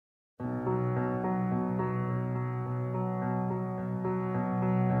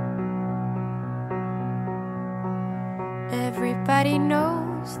Everybody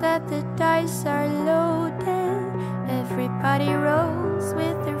knows that the dice are loaded. Everybody rolls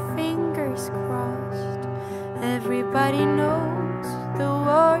with their fingers crossed. Everybody knows the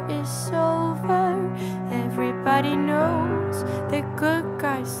war is over. Everybody knows the good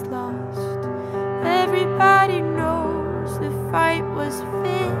guys lost. Everybody knows the fight was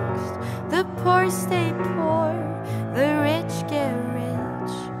fixed. The poor stay poor, the rich get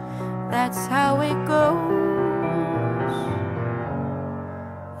rich. That's how it goes.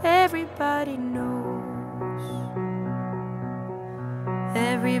 Everybody knows.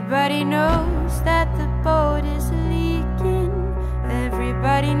 Everybody knows that the boat is leaking.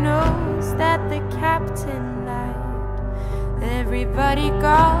 Everybody knows that the captain lied. Everybody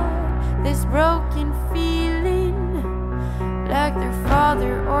got this broken feeling, like their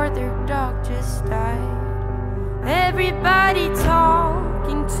father or their dog just died. Everybody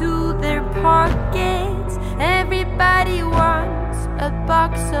talking to their pockets. Everybody wants a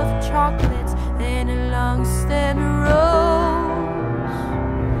box of chocolates and a long stem rose.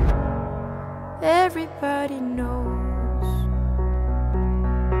 Everybody knows.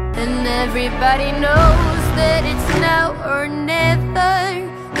 And everybody knows that it's now or never.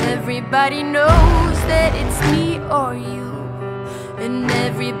 Everybody knows that it's me or you. And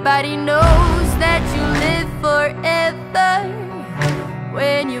everybody knows that you live forever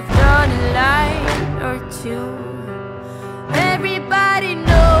when you've done a line or two. Everybody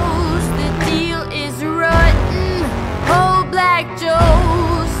knows the deal is rotten. Old Black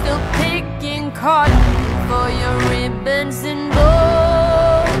Joe still picking cotton for your ribbons and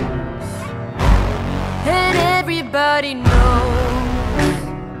bows. And everybody knows.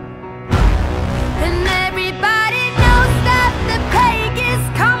 And everybody knows that the plague is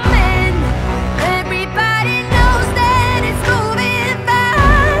coming. Everybody knows that it's moving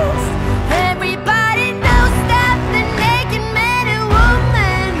fast. Everybody knows that the naked man and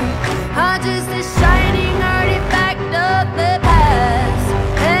woman are just a shining artifact of the past.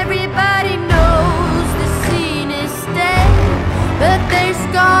 Everybody knows the scene is dead, but there's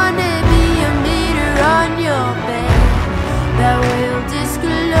gonna be a meter on your bed that will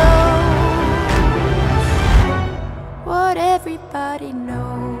disclose what everybody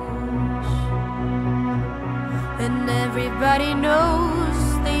knows. And everybody knows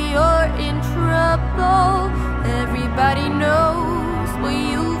that you're in trouble. Everybody knows what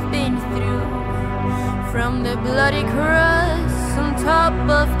you've been through, from the bloody cross on top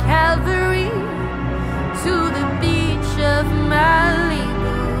of Calvary to the beach of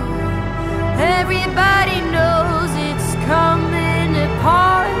Malibu. Everybody knows it's coming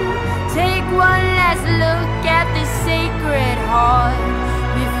apart. Take one last look at the Sacred Heart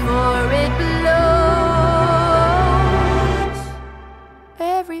before it blows.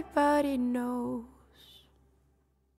 Everybody knows.